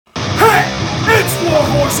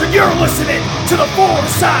Horse, and you're listening to the Four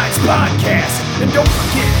Sides Podcast. And don't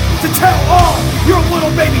forget to tell all your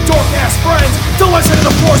little baby dork-ass friends to listen to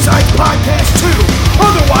the Four Sides Podcast too.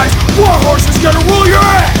 Otherwise, Warhorse is gonna rule your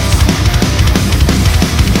ass!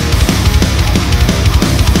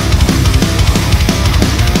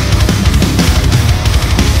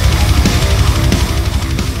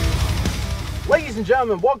 Ladies and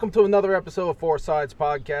gentlemen, welcome to another episode of Four Sides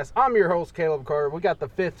Podcast. I'm your host, Caleb Carter. We got the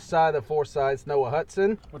fifth side of Four Sides, Noah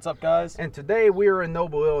Hudson. What's up, guys? And today we are in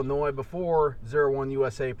Noble, Illinois before 01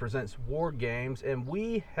 USA presents War Games, and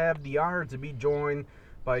we have the honor to be joined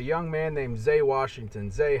by a young man named Zay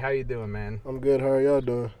Washington. Zay, how you doing, man? I'm good. How are y'all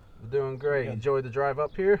doing? Doing great. Enjoyed the drive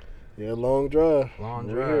up here? Yeah, long drive. Long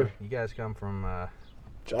We're drive. here. You guys come from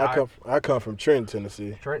I come from Trenton,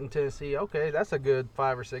 Tennessee. Trenton, Tennessee. Okay, that's a good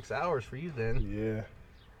 5 or 6 hours for you then. Yeah.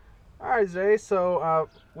 All right, Zay. So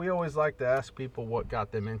we always like to ask people what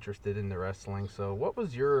got them interested in the wrestling. So what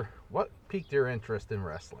piqued your interest in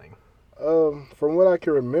wrestling? From what I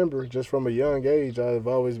can remember, just from a young age, I've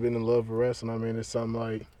always been in love with wrestling. I mean, it's something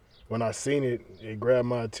like when I seen it, it grabbed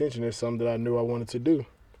my attention. It's something that I knew I wanted to do.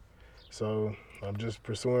 So I'm just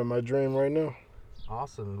pursuing my dream right now.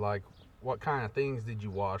 Awesome. Like, what kind of things did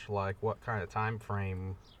you watch? Like, what kind of time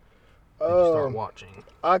frame did you start watching?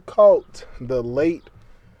 I caught the late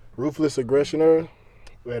Ruthless Aggression era.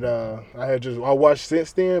 And I watched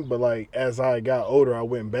since then, but like as I got older, I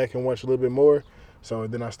went back and watched a little bit more. So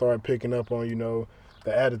then I started picking up on, the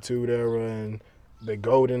Attitude Era and the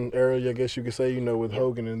Golden Era, I guess you could say, with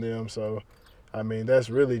Hogan and them. So, I mean,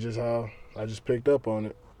 that's really just how I just picked up on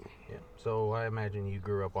it. Yeah. So I imagine you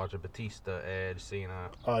grew up watching Batista, Edge,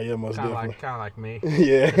 Cena. Oh, yeah, most definitely. Kind of like me.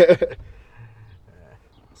 Yeah.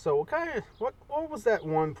 So what was that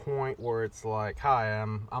one point where it's like, hi,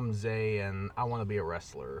 I'm Zay and I want to be a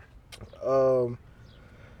wrestler? I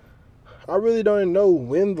really don't know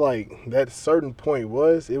when like that certain point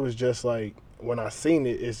was. It was just like when I seen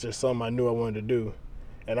it, it's just something I knew I wanted to do.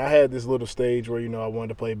 And I had this little stage where, I wanted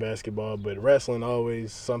to play basketball, but wrestling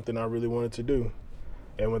always something I really wanted to do.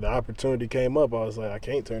 And when the opportunity came up, I was like, I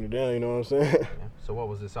can't turn it down, you know what I'm saying? Yeah. So what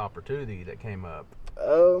was this opportunity that came up?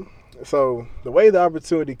 So the way the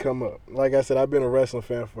opportunity come up, like I said, I've been a wrestling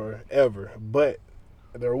fan forever, but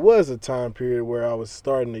there was a time period where I was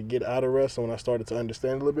starting to get out of wrestling when I started to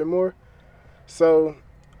understand a little bit more. So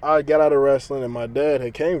I got out of wrestling and my dad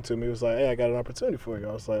had came to me. He was like, hey, I got an opportunity for you.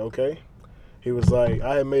 I was like, okay. He was like,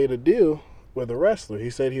 I had made a deal with a wrestler. He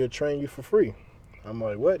said he'll train you for free. I'm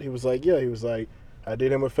like, what? He was like, yeah. He was like, I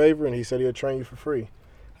did him a favor and he said he'll train you for free.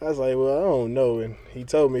 I was like, well, I don't know. And he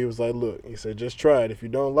told me, he was like, look, he said, just try it. If you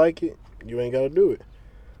don't like it, you ain't got to do it.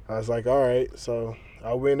 I was like, all right. So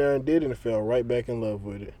I went there and did it and fell right back in love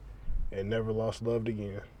with it and never lost love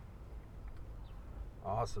again.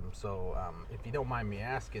 Awesome. So if you don't mind me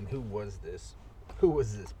asking, who was this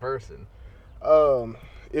person?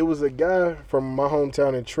 It was a guy from my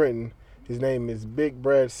hometown in Trenton. His name is Big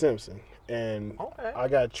Brad Simpson. And okay. I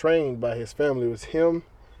got trained by his family. It was him,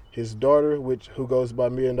 his daughter, who goes by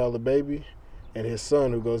 $1 Million Baby, and his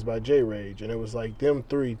son, who goes by J-Rage. And it was like them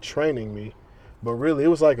three training me. But really, it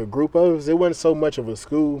was like a group of us. It wasn't so much of a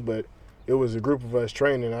school, but it was a group of us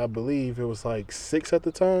training. I believe it was like 6 at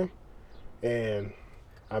the time. And,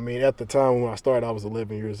 I mean, at the time when I started, I was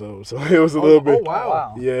 11 years old. So it was a little bit. Oh,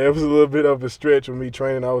 wow. Yeah, it was a little bit of a stretch with me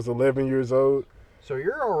training. I was 11 years old. So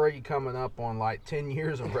you're already coming up on like 10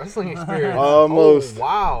 years of wrestling experience. Almost. Oh,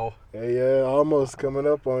 wow. Yeah, almost coming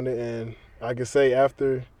up on it. And I can say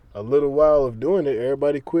after a little while of doing it,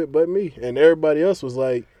 everybody quit but me. And everybody else was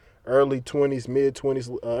like early 20s, mid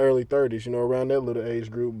 20s, early 30s, around that little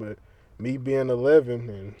age group. But me being 11,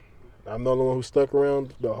 and I'm the only one who stuck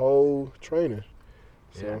around the whole training.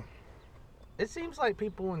 So. Yeah. It seems like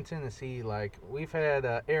people in Tennessee, like we've had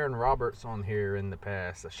Aaron Roberts on here in the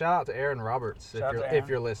past. Shout out to Aaron Roberts if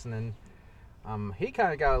you're listening. He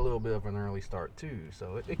kind of got a little bit of an early start too,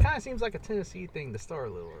 so it kind of seems like a Tennessee thing to start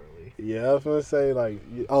a little early. Yeah, I was gonna say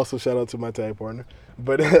also shout out to my tag partner,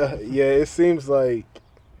 but yeah, it seems like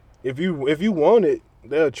if you want it,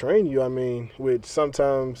 they'll train you. I mean, which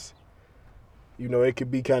sometimes it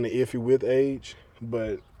could be kind of iffy with age,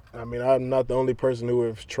 but. I mean, I'm not the only person who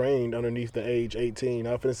have trained underneath the age 18.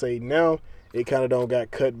 I'm finna say now it kind of don't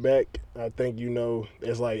got cut back. I think,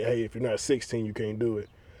 it's like, hey, if you're not 16, you can't do it.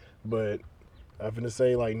 But I'm finna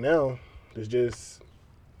say, like, now, it's just,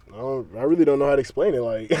 I really don't know how to explain it.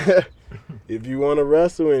 Like, if you want to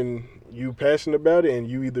wrestle and you passionate about it and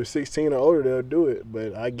you either 16 or older, they'll do it.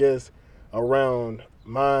 But I guess around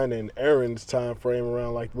mine and Aaron's time frame,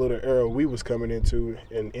 around like the little era we was coming into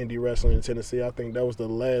in indie wrestling in Tennessee, I think that was the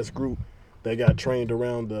last group they got trained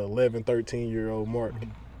around the 11, 13-year-old mark.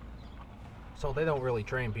 So they don't really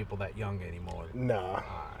train people that young anymore. Nah. All right.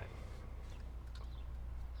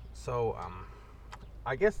 So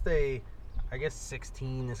I guess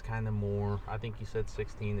 16 is kind of more. I think you said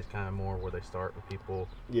 16 is kind of more where they start with people.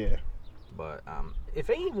 Yeah. But if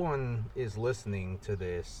anyone is listening to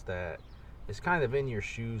this that is kind of in your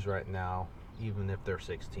shoes right now, even if they're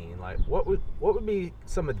 16, like what would be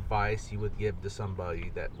some advice you would give to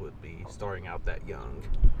somebody that would be starting out that young?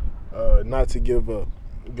 Not to give up.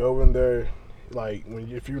 Go in there, like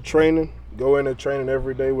if you're training, go in there training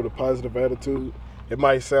every day with a positive attitude. It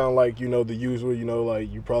might sound like, the usual, like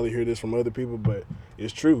you probably hear this from other people, but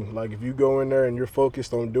it's true. Like if you go in there and you're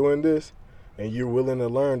focused on doing this and you're willing to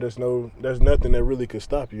learn, there's nothing that really could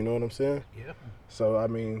stop you, you know what I'm saying? Yeah. So, I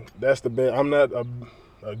mean, that's the best. I'm not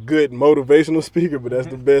a good motivational speaker, but that's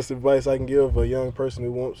the best advice I can give a young person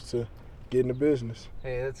who wants to get into business.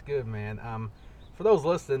 Hey, that's good, man. For those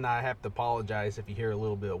listening, I have to apologize if you hear a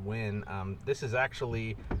little bit of wind. This is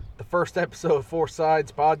actually the first episode of Four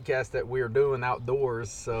Sides podcast that we're doing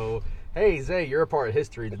outdoors. So, hey, Zay, you're a part of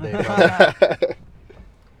history today, brother.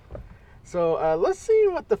 So, let's see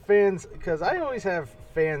what the fans, because I always have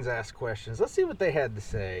fans ask questions. Let's see what they had to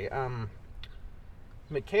say.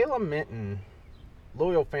 Michaela Minton,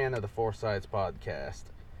 loyal fan of the Four Sides podcast.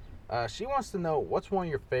 She wants to know, what's one of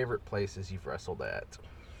your favorite places you've wrestled at?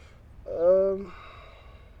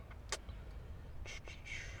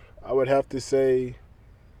 I would have to say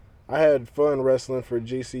I had fun wrestling for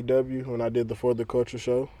GCW when I did the For the Culture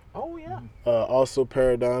show. Oh, yeah. Also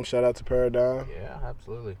Paradigm. Shout out to Paradigm. Yeah,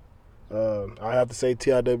 absolutely. I have to say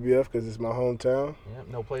TIWF because it's my hometown. Yeah,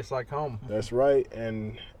 no place like home. That's right.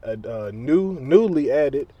 And newly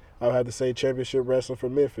added, I would have to say Championship Wrestling for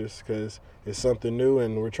Memphis because it's something new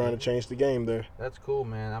and we're trying to change the game there. That's cool,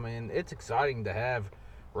 man. I mean, it's exciting to have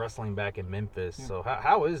wrestling back in Memphis. So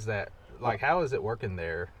how is that? Like, how is it working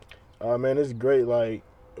there? Man, it's great. Like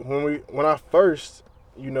when I first,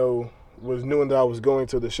 was knowing that I was going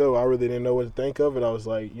to the show, I really didn't know what to think of it. I was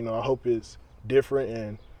like, I hope it's different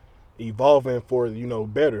and evolving for,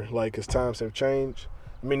 better. Like, as times have changed.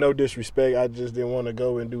 I mean, no disrespect. I just didn't want to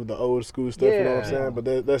go and do the old school stuff, you know what I'm saying?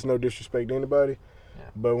 But that's no disrespect to anybody. Yeah.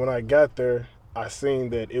 But when I got there, I seen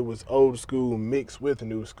that it was old school mixed with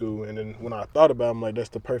new school. And then when I thought about it, I'm like, that's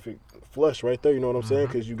the perfect flush right there, you know what I'm saying?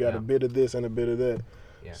 Because you got a bit of this and a bit of that.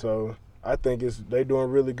 Yeah. So I think they're doing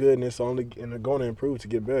really good, and they're going to improve to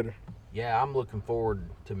get better. Yeah, I'm looking forward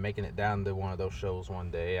to making it down to one of those shows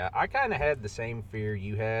one day. I kind of had the same fear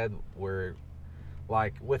you had where,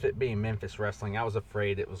 like, with it being Memphis wrestling, I was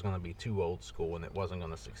afraid it was going to be too old school and it wasn't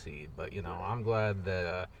going to succeed. But, I'm glad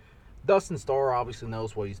that Dustin Starr obviously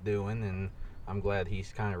knows what he's doing, and I'm glad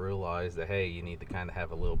he's kind of realized that, hey, you need to kind of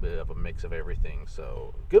have a little bit of a mix of everything.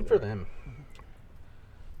 So, good for them.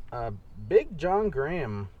 Big John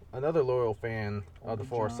Graham, another loyal fan of the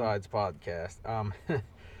Four Sides podcast.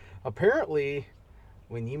 Apparently,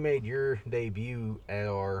 when you made your debut at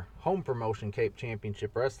our home promotion, Cape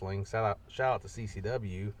Championship Wrestling, shout out to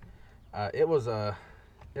CCW, it was a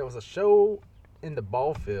show in the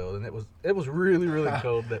ball field, and it was really, really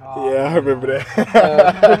cold. Yeah, I remember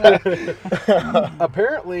that.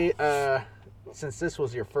 Apparently, since this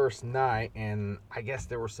was your first night, and I guess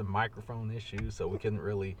there were some microphone issues, so we couldn't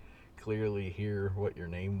really clearly hear what your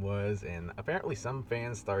name was, and apparently some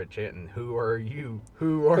fans started chanting, "Who are you?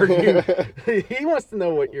 Who are you?" He wants to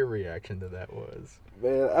know what your reaction to that was.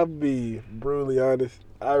 Man, I'll be brutally honest.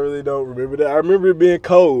 I really don't remember that. I remember it being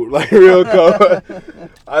cold, like real cold.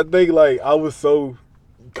 I think I was so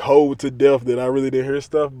cold to death that I really didn't hear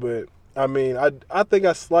stuff. But I mean, I think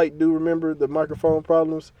I slightly do remember the microphone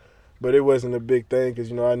problems, but it wasn't a big thing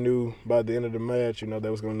because I knew by the end of the match, they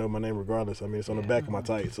was gonna know my name regardless. I mean, it's on the back of my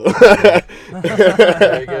tights. So.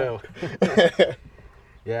 There you go.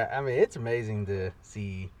 Yeah, I mean, it's amazing to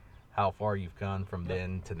see how far you've gone from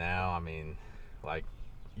then to now. I mean,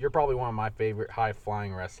 you're probably one of my favorite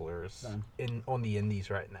high-flying wrestlers on the indies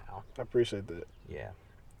right now. I appreciate that. Yeah.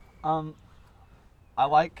 I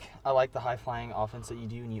like the high-flying offense that you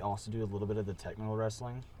do, and you also do a little bit of the technical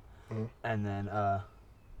wrestling. Mm-hmm. And then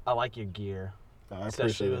I like your gear.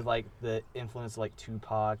 Especially with the influence of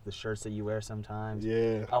Tupac, the shirts that you wear sometimes.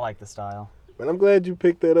 Yeah. I like the style. And I'm glad you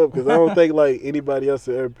picked that up because I don't think anybody else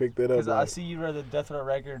would ever pick that up. Because I see you wear the Death Row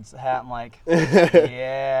Records hat. I'm like,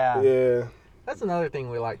 yeah. Yeah. That's another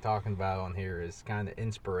thing we like talking about on here is kind of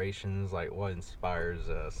inspirations, like what inspires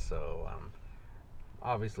us. So,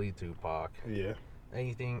 obviously Tupac. Yeah.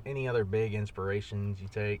 Any other big inspirations you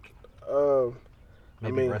take?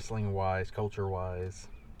 Maybe wrestling-wise, culture-wise?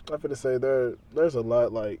 I'm going to say there's a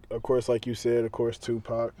lot, of course, like you said, of course,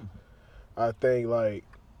 Tupac. I think like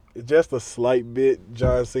just a slight bit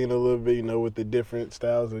John Cena a little bit, you know, with the different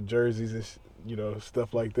styles of jerseys and you know,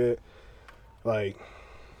 stuff like that. Like,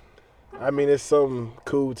 I mean, it's something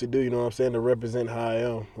cool to do, you know what I'm saying, to represent how I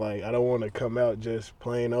am. Like, I don't want to come out just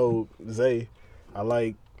plain old Zay. I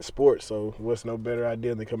like sports, so what's no better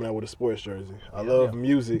idea than coming out with a sports jersey? I love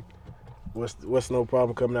music. What's no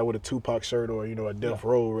problem coming out with a Tupac shirt or, you know, a Death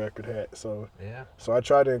Row record hat. So I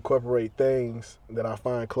try to incorporate things that I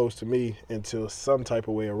find close to me into some type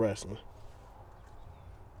of way of wrestling.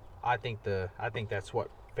 I think that's what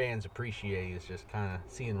fans appreciate, is just kind of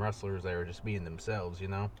seeing wrestlers that are just being themselves, you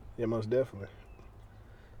know? Yeah, most definitely.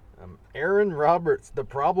 Aaron Roberts, the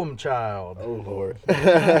problem child. Oh, Lord.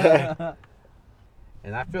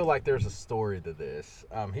 And I feel like there's a story to this.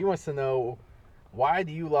 He wants to know, why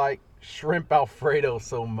do you like shrimp Alfredo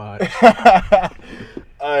so much? All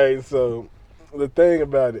right, so the thing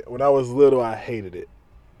about it, when I was little, I hated it.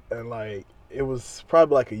 And, like, it was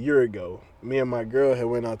probably like a year ago. Me and my girl had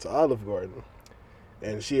went out to Olive Garden,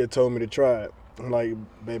 and she had told me to try it. I'm like,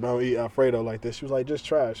 babe, I don't eat Alfredo like this. She was like, just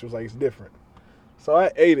try it. She was like, it's different. So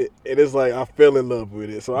I ate it, and it's like I fell in love with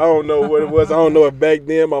it. So I don't know what it was. I don't know if back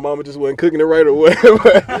then my mama just wasn't cooking it right or what.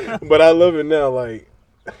 But I love it now. Like,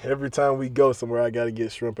 every time we go somewhere, I got to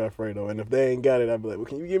get shrimp Alfredo. And if they ain't got it, I'd be like, well,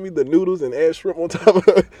 can you give me the noodles and add shrimp on top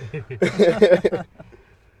of it?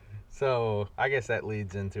 So I guess that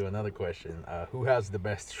leads into another question. Who has the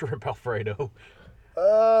best shrimp Alfredo?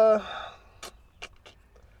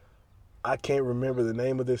 I can't remember the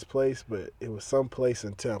name of this place, but it was some place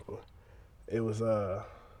in Tampa. It was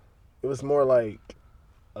more like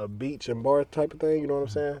a beach and bar type of thing, you know what I'm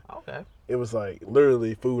saying? Okay. It was like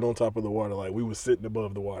literally food on top of the water, like we was sitting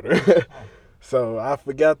above the water. So I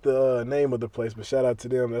forgot the name of the place, but shout out to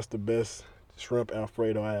them. That's the best shrimp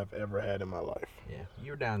Alfredo I have ever had in my life. Yeah.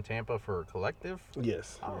 You were down in Tampa for Collective?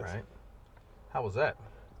 Yes. All right. How was that?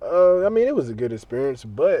 I mean, it was a good experience,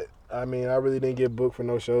 but I mean, I really didn't get booked for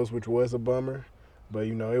no shows, which was a bummer. But,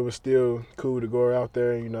 you know, it was still cool to go out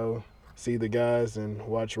there and, you know, see the guys and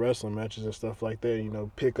watch wrestling matches and stuff like that. You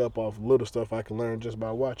know, pick up off little stuff I can learn just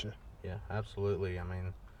by watching. Yeah, absolutely. I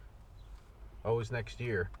mean, always next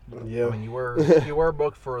year. Yeah. I mean, you were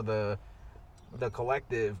booked for the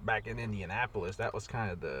Collective back in Indianapolis. That was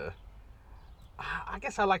kind of the, I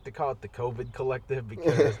guess I like to call it the COVID Collective,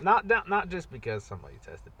 because not just because somebody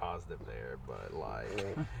tested positive there, but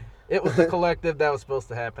like it was the Collective that was supposed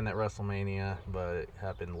to happen at WrestleMania, but it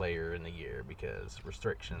happened later in the year because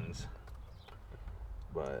restrictions.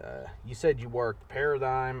 But you said you worked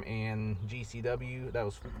Paradigm and GCW. That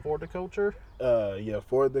was For the Culture? Yeah,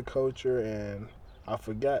 For the Culture, and I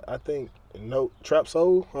forgot, I think, Trap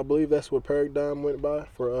Soul, I believe that's what Paradigm went by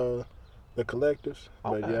for the collectives.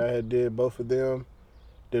 Okay. But yeah, I did both of them,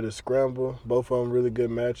 did a scramble, both of them really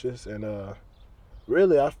good matches, and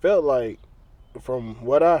really I felt like, from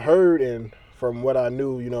what I heard and from what I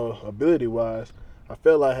knew, you know, ability-wise, I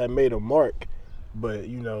felt like I had made a mark. But,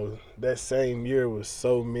 you know, that same year was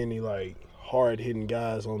so many, like, hard-hitting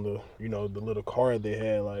guys on the, you know, the little card they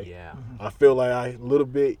had. Like, Yeah. I feel like I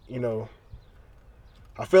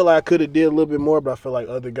feel like I could have did a little bit more, but I feel like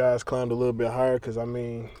other guys climbed a little bit higher because, I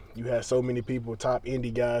mean, you had so many people, top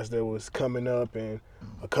indie guys that was coming up, and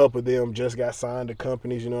a couple of them just got signed to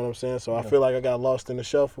companies, you know what I'm saying? So I feel like I got lost in the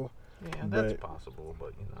shuffle. Yeah, that's possible,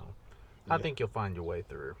 but, you know, I think you'll find your way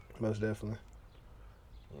through. Most definitely.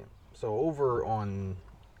 Yeah. So over on,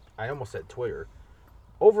 I almost said Twitter,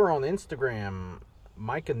 over on Instagram,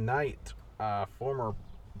 Micah Knight, former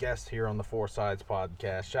guest here on the Four Sides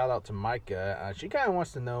podcast, shout out to Micah. She kind of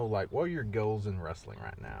wants to know, like, what are your goals in wrestling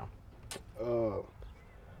right now?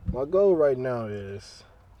 My goal right now is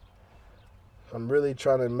I'm really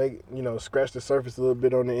trying to scratch the surface a little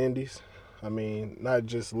bit on the indies. I mean, not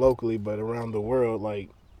just locally, but around the world, like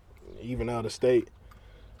even out of state.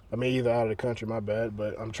 I mean, either out of the country, my bad,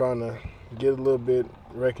 but I'm trying to get a little bit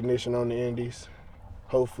recognition on the indies.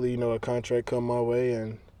 Hopefully, you know, a contract come my way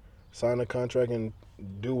and sign a contract and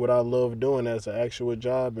do what I love doing as an actual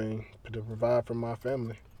job and to provide for my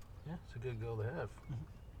family. Yeah, it's a good goal to have.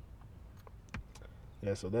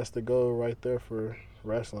 Yeah, so that's the goal right there for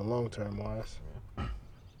wrestling long-term wise. Yeah.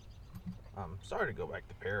 Sorry to go back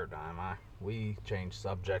to Paradigm. We change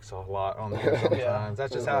subjects a lot on there sometimes.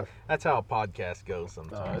 That's just that's how a podcast goes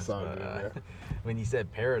sometimes. When you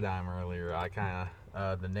said Paradigm earlier, I kind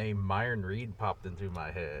of the name Myron Reed popped into my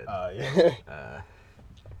head.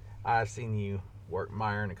 I've seen you work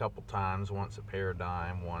Myron a couple times. Once at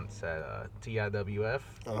Paradigm, once at TIWF.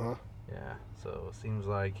 Uh-huh. Yeah. So it seems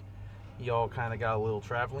like y'all kind of got a little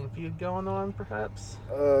traveling feud going on, perhaps?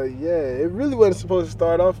 Yeah, it really wasn't supposed to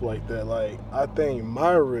start off like that. Like, I think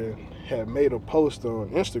Myron had made a post on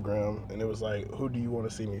Instagram, and it was like, "Who do you want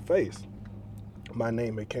to see me face?" My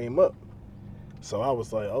name had came up, so I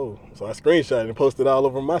was like, "Oh!" So I screenshot it and posted it all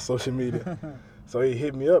over my social media. So he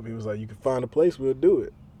hit me up. He was like, "You can find a place, we'll do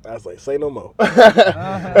it." I was like, "Say no more."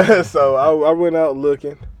 So I went out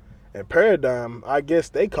looking, and Paradigm, I guess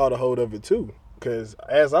they caught a hold of it too. Because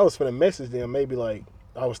as I was finna message them, maybe like,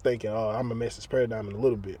 I was thinking, oh, I'm going to message Paradigm in a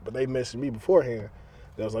little bit. But they messaged me beforehand.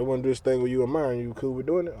 They was like, "Want to do this thing with you and Myron? You cool with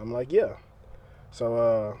doing it?" I'm like, "Yeah."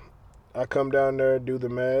 So I come down there, do the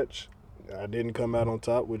match. I didn't come out on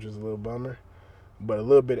top, which was a little bummer. But a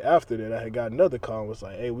little bit after that, I had got another call and was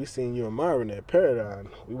like, "Hey, we seen you and Myron at Paradigm.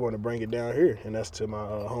 We want to bring it down here." And that's to my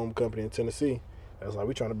home company in Tennessee. I was like,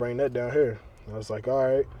 "We trying to bring that down here." And I was like, "All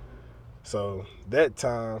right." So that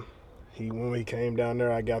time, when he came down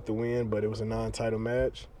there, I got the win, but it was a non-title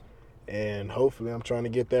match. And hopefully I'm trying to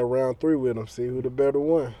get that round 3 with him, see who the better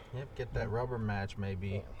one. Yep, get that rubber match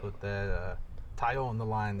maybe. Put that title on the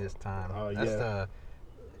line this time. Yeah.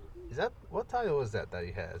 What title is that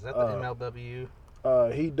he has? Is that the MLW?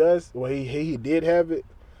 He does. Well, he did have it,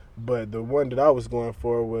 but the one that I was going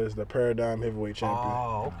for was the Paradigm Heavyweight Champion.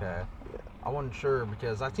 Oh, okay. Yeah. I wasn't sure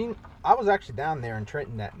because I was actually down there in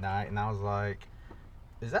Trenton that night, and I was like,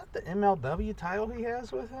 "Is that the MLW title he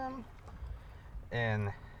has with him?"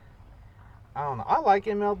 And I don't know. I like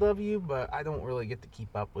MLW, but I don't really get to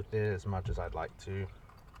keep up with it as much as I'd like to.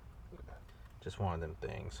 Just one of them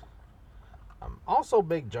things. Also,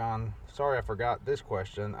 Big John, sorry I forgot this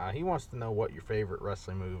question. He wants to know what your favorite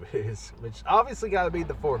wrestling move is, which obviously got to be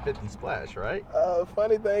the 450 splash, right?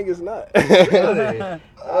 Funny thing is not. Really? All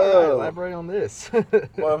right, elaborate on this.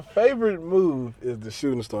 My favorite move is the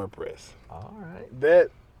shooting star press. All right.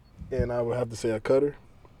 That, and I would have to say a cutter.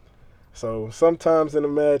 So sometimes in a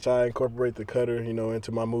match, I incorporate the cutter,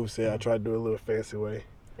 into my moveset. I try to do it a little fancy way.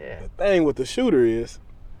 Yeah. The thing with the shooter is,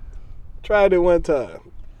 tried it one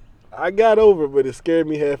time. I got over, but it scared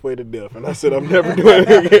me halfway to death, and I said I'm never doing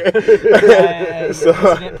it again. So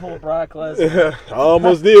you didn't pull Brock Lesnar. I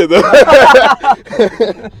almost did though.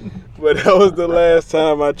 But that was the last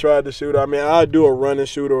time I tried to shoot. I mean, I do a running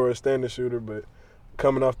shooter or a standing shooter, but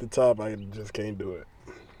coming off the top, I just can't do it.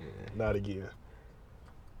 Not again.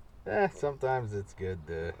 Sometimes it's good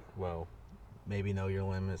to, maybe know your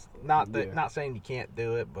limits. Not saying you can't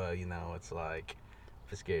do it, but it's like,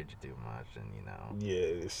 if it scared you too much, and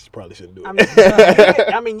Yeah, this probably shouldn't do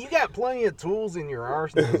it. I mean, you got plenty of tools in your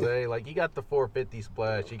arsenals, eh? Like, you got the 450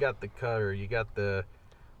 splash, you got the cutter, you got the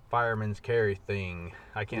fireman's carry thing.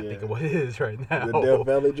 I can't think of what it is right now. The Death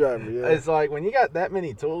Valley Driver, yeah. It's like, when you got that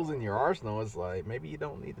many tools in your arsenal, it's like, maybe you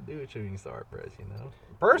don't need to do a shooting star press,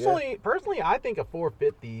 Personally, I think a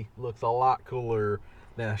 450 looks a lot cooler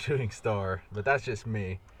than a shooting star, but that's just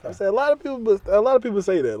me. I say a lot of people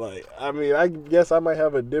say that. Like, I mean, I guess I might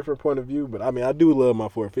have a different point of view, but I mean, I do love my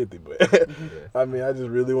 450. But I mean, I just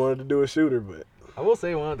really wanted to do a shooter. But I will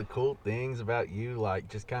say one of the cool things about you, like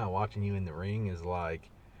just kind of watching you in the ring, is like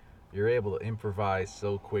you're able to improvise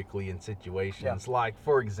so quickly in situations. Yeah. Like,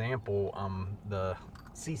 for example, the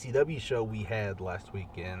CCW show we had last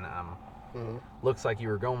weekend. Looks like you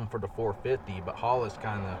were going for the 450, but Hollis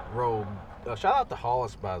kind of rolled. Shout out to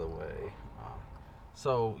Hollis, by the way.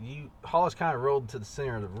 So Hollis kind of rolled to the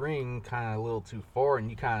center of the ring, kind of a little too far, and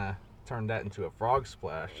you kind of turned that into a frog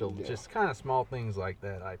splash. So just kind of small things like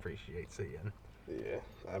that, I appreciate seeing. Yeah,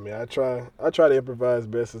 I mean, I try to improvise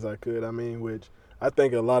best as I could. I mean, which I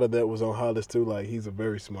think a lot of that was on Hollis too. Like, he's a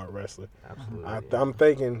very smart wrestler. Absolutely. I'm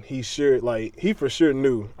thinking he for sure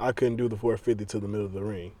knew I couldn't do the 450 to the middle of the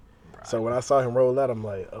ring. So when I saw him roll out, I'm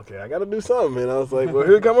like, okay, I got to do something. And I was like, well,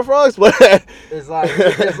 here come a frog splash. It's like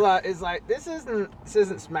this isn't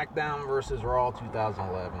SmackDown versus Raw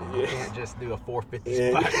 2011. You can't just do a 450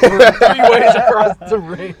 splash 3 ways across the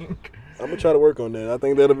ring. I'm gonna try to work on that. I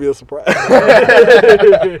think that'll be a surprise.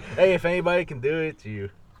 Hey, if anybody can do it, it's you.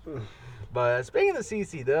 But speaking of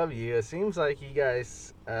CCW, it seems like you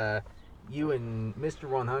guys. You and Mr.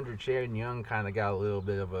 100, Shannon Young, kind of got a little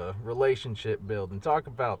bit of a relationship building. Talk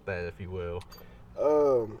about that, if you will.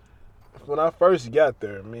 When I first got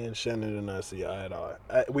there, me and Shannon did not see eye at all.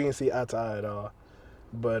 We didn't see eye to eye at all.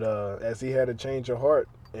 But as he had a change of heart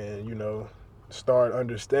and, start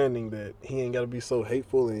understanding that he ain't got to be so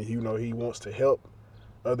hateful and, he wants to help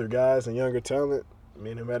other guys and younger talent,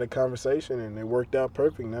 me and him had a conversation and it worked out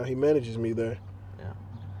perfect. Now he manages me there.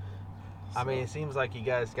 I mean, it seems like you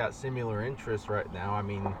guys got similar interests right now. I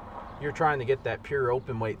mean, you're trying to get that pure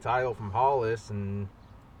openweight title from Hollis, and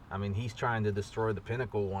I mean, he's trying to destroy the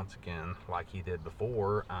Pinnacle once again, like he did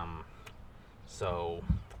before. So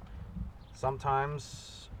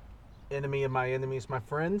sometimes enemy of my enemy is my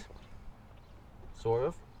friend. Sort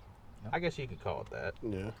of. Yep. I guess you could call it that.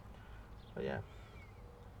 Yeah. But yeah.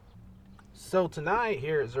 So tonight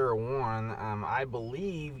here at 01, I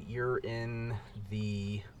believe you're in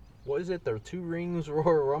the, what is it, the Two Rings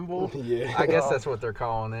Royal Rumble? Yeah. I guess that's what they're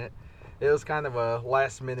calling it. It was kind of a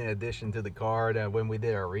last-minute addition to the card. When we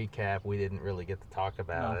did our recap, we didn't really get to talk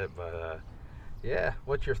about it. But, yeah,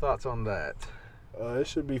 what's your thoughts on that? It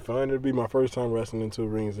should be fun. It'll be my first time wrestling in two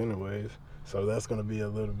rings anyways. So that's going to be a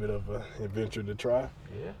little bit of an adventure to try.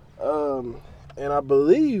 Yeah. And I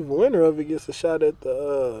believe winner of it gets a shot at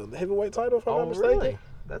the heavyweight title, if I'm not mistaken. Really?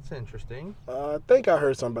 That's interesting. I think I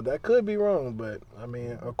heard something, but that could be wrong. But, I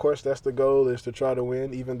mean, of course, that's the goal, is to try to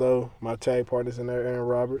win, even though my tag partner's in there, Aaron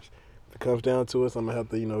Roberts. If it comes down to us, I'm going to have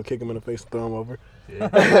to, kick him in the face and throw him over.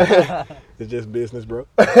 Yeah. It's just business, bro.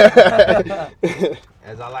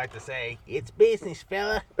 As I like to say, it's business,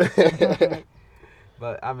 fella.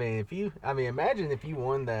 But, imagine if you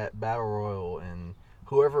won that Battle Royal and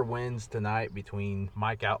whoever wins tonight between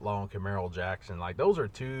Mike Outlaw and Camaro Jackson, like, those are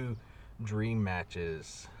two dream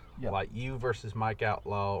matches. Yep. Like, you versus Mike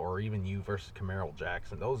Outlaw or even you versus Camaro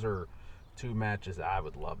Jackson. Those are two matches that I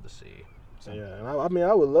would love to see. So. Yeah, and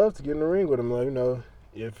I would love to get in the ring with him. Like,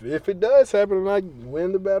 if it does happen and I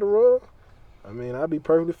win the Battle Royal, I'd be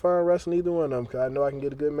perfectly fine wrestling either one of them, because I know I can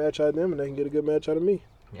get a good match out of them and they can get a good match out of me.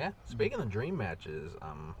 Yeah. Speaking of dream matches,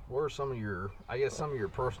 what are some of your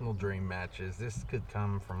personal dream matches? This could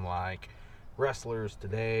come from, like, wrestlers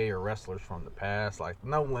today or wrestlers from the past. Like,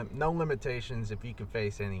 no limitations. If you could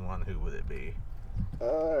face anyone, who would it be?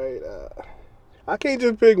 All right. I can't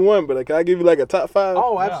just pick one, but can I give you, like, a top 5?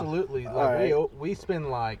 Oh, absolutely. Yeah. Like, right. we spend,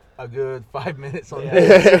 like, a good 5 minutes on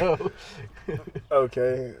that. So.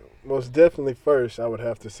 Okay. Most definitely first, I would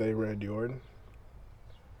have to say Randy Orton.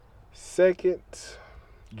 Second,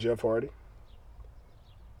 Jeff Hardy.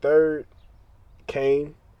 Third,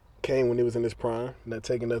 Kane. Kane when he was in his prime. Not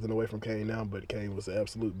taking nothing away from Kane now, but Kane was an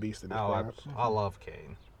absolute beast in his prime. I love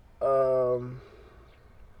Kane. I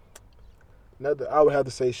would have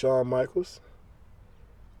to say Shawn Michaels.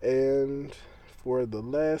 And for the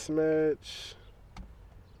last match,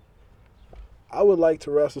 I would like to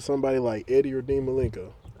wrestle somebody like Eddie or Dean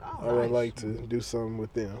Malenko. Oh, I would like to do something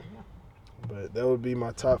with them. But that would be my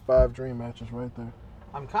top 5 dream matches right there.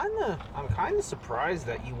 I'm kind of surprised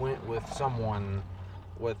that you went with someone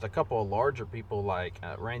with a couple of larger people like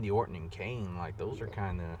Randy Orton and Kane. Like, those are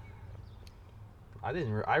kind of, I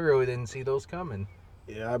really didn't see those coming.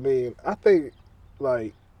 Yeah, I think,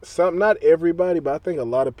 like, not everybody, but I think a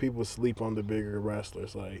lot of people sleep on the bigger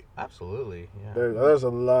wrestlers. Like, absolutely, yeah. There's a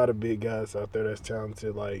lot of big guys out there that's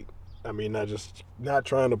talented. Like, not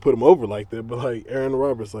trying to put him over like that, but like Aaron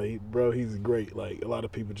Roberts, like, bro, he's great. Like, a lot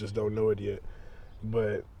of people just don't know it yet.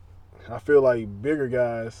 But I feel like bigger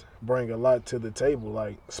guys bring a lot to the table.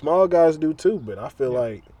 Like, small guys do too, but I feel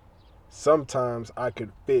like sometimes I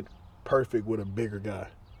could fit perfect with a bigger guy,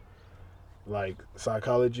 like,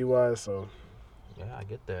 psychology-wise. So yeah, I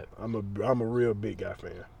get that. I'm a real big guy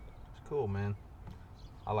fan. It's cool, man.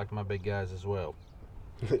 I like my big guys as well.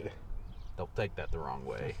 Don't take that the wrong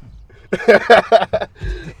way.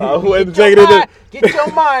 I wasn't taking it. Get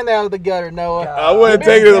your mind out of the gutter, Noah. I wasn't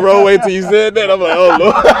taking it the wrong way till you said that. I'm like, oh,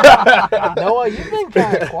 Lord. Noah, you've been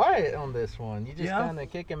kind of quiet on this one. You just kind of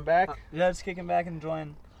kicking back? Just kicking back and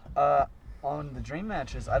enjoying. On the dream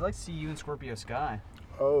matches, I'd like to see you and Scorpio Sky.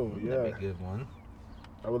 Oh, yeah. That'd be a good one.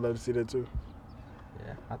 I would love to see that, too.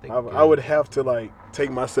 Yeah, I think I would have to, like, take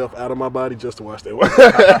myself out of my body just to watch that one.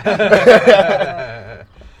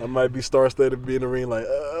 I might be star-studded, be in the ring like,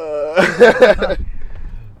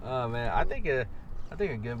 Oh man, I think a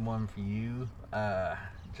good one for you.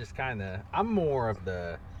 Just kind of, I'm more of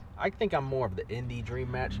the indie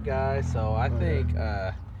dream match guy. So I think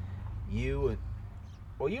you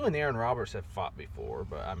and Aaron Roberts have fought before,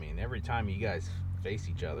 but every time you guys face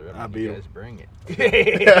each other, you guys bring it.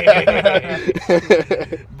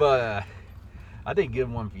 But I think a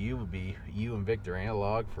good one for you would be you and Victor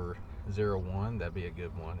Analog for 01. That'd be a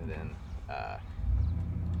good one. And then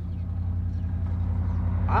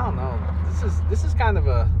I don't know. This is kind of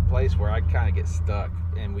a place where I kind of get stuck,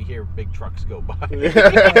 and we hear big trucks go by.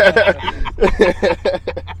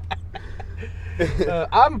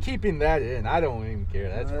 I'm keeping that in. I don't even care.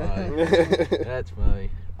 That's funny. That's funny.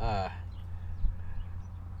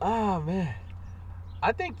 Oh man,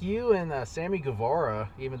 I think you and Sammy Guevara,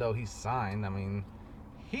 even though he's signed, I don't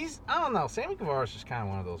know. Sammy Guevara's just kind of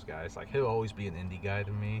one of those guys. Like, he'll always be an indie guy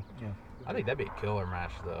to me. Yeah. I think that'd be a killer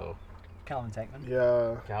match, though. Calvin Tankman.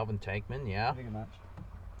 Yeah. Calvin Tankman, yeah. Big match.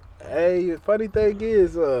 Hey, funny thing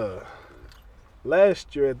is,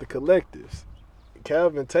 last year at the Collectives,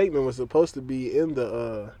 Calvin Tateman was supposed to be in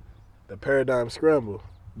the Paradigm Scramble,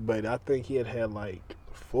 but I think he had like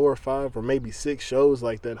 4 or 5 or maybe 6 shows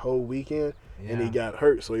like that whole weekend, and he got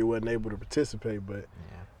hurt, so he wasn't able to participate. But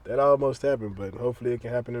that almost happened, but hopefully it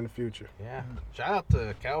can happen in the future. Yeah. Shout out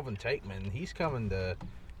to Calvin Tateman. He's coming to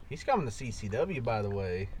CCW, by the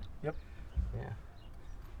way. Yep. Yeah.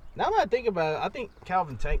 Now that I think about it, I think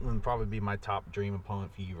Calvin Tateman would probably be my top dream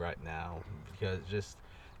opponent for you right now, because just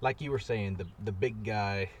like you were saying, the big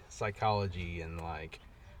guy psychology and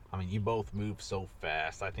you both move so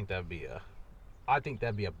fast. I think that'd be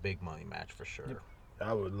a big money match for sure. Yep.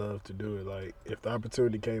 I would love to do it. Like, if the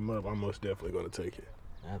opportunity came up, I'm most definitely going to take it.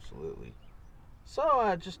 Absolutely.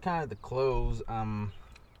 So, just kind of to close,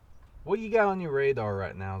 what you got on your radar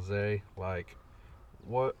right now, Zay? Like,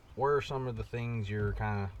 what are some of the things you're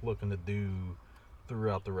kind of looking to do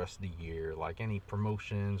throughout the rest of the year? Like, any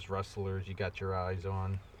promotions, wrestlers you got your eyes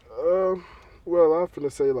on? Well, I'm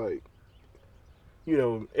finna say, like,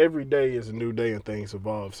 every day is a new day and things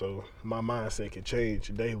evolve, so my mindset can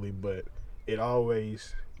change daily, but it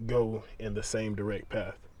always go in the same direct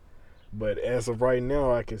path. But as of right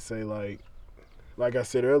now, I can say, like I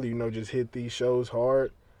said earlier, just hit these shows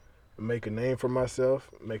hard, make a name for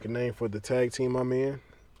myself, make a name for the tag team I'm in.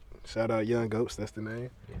 Shout out Young Goats, that's the name.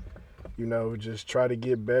 Yeah. Just try to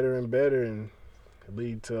get better and better and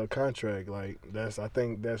lead to a contract. Like, I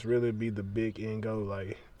think that's really be the big end goal.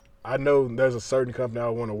 Like, I know there's a certain company I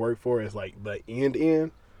want to work for as like the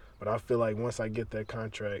end, but I feel like once I get that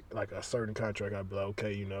contract, like a certain contract, I'll be like,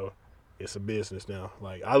 okay, it's a business now.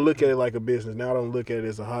 Like, I look at it like a business now. I don't look at it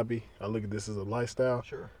as a hobby. I look at this as a lifestyle.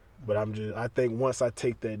 Sure. But I think once I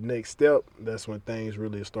take that next step, that's when things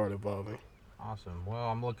really start evolving. Awesome.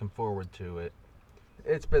 Well, I'm looking forward to it.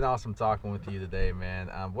 It's been awesome talking with you today, man.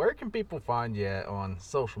 Where can people find you at on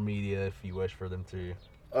social media if you wish for them to?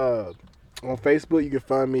 On Facebook, you can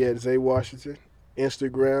find me at Zay Washington.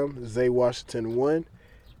 Instagram, Zay Washington 1.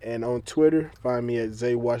 And on Twitter, find me at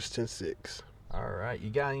Zay Washington 6. All right. You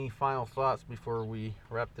got any final thoughts before we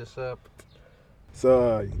wrap this up?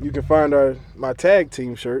 So you can find my tag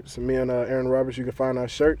team shirts. Me and Aaron Roberts, you can find our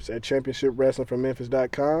shirts at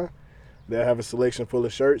championshipwrestlingfrommemphis.com. They'll have a selection full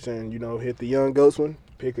of shirts, and, hit the Young Goats one.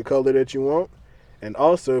 Pick a color that you want. And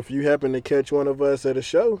also, if you happen to catch one of us at a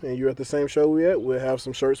show and you're at the same show we at, we'll have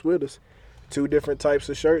some shirts with us. 2 different types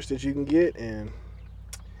of shirts that you can get, and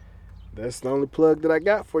that's the only plug that I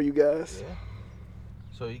got for you guys. Yeah.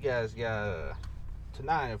 So you guys got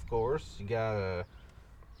tonight, of course, you got a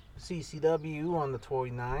CCW on the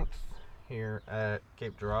 29th here at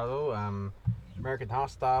Cape Girardeau. American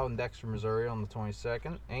Hostile in Dexter, Missouri on the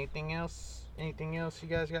 22nd. Anything else you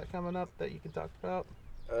guys got coming up that you can talk about?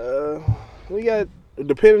 We got,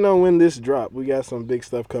 depending on when this drop, we got some big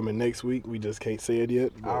stuff coming next week. We just can't say it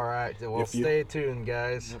yet. All right. Well, stay tuned,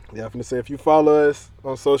 guys. Yeah, I'm going to say, if you follow us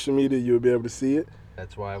on social media, you'll be able to see it.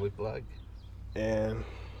 That's why we plug. And,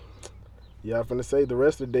 yeah, I'm going to say the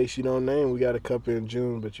rest of the dates you don't name, we got a couple in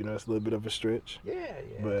June, but, it's a little bit of a stretch. Yeah.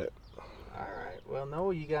 But. All right. Well,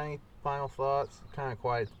 Noah, you got any final thoughts? Kind of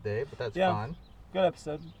quiet today, but that's fine. Good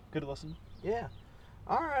episode. Good listen. Yeah.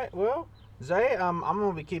 All right. Well, Zay, I'm going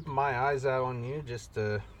to be keeping my eyes out on you.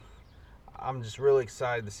 I'm just really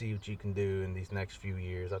excited to see what you can do in these next few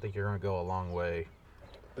years. I think you're going to go a long way.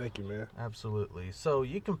 Thank you, man. Absolutely. So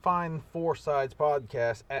you can find Four Sides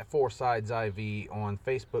Podcast at Four Sides IV on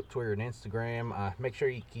Facebook, Twitter, and Instagram. Make sure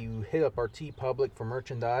you hit up our TeePublic for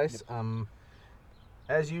merchandise. Yep.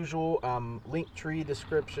 As usual, Linktree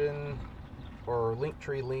description or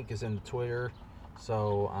Linktree link is in the Twitter.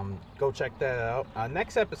 So go check that out.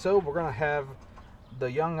 Next episode, we're going to have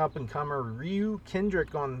the young up-and-comer Ryu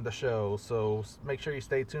Kendrick on the show. So make sure you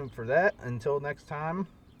stay tuned for that. Until next time,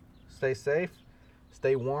 stay safe,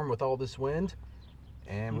 stay warm with all this wind,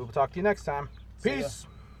 and we will talk to you next time. Peace.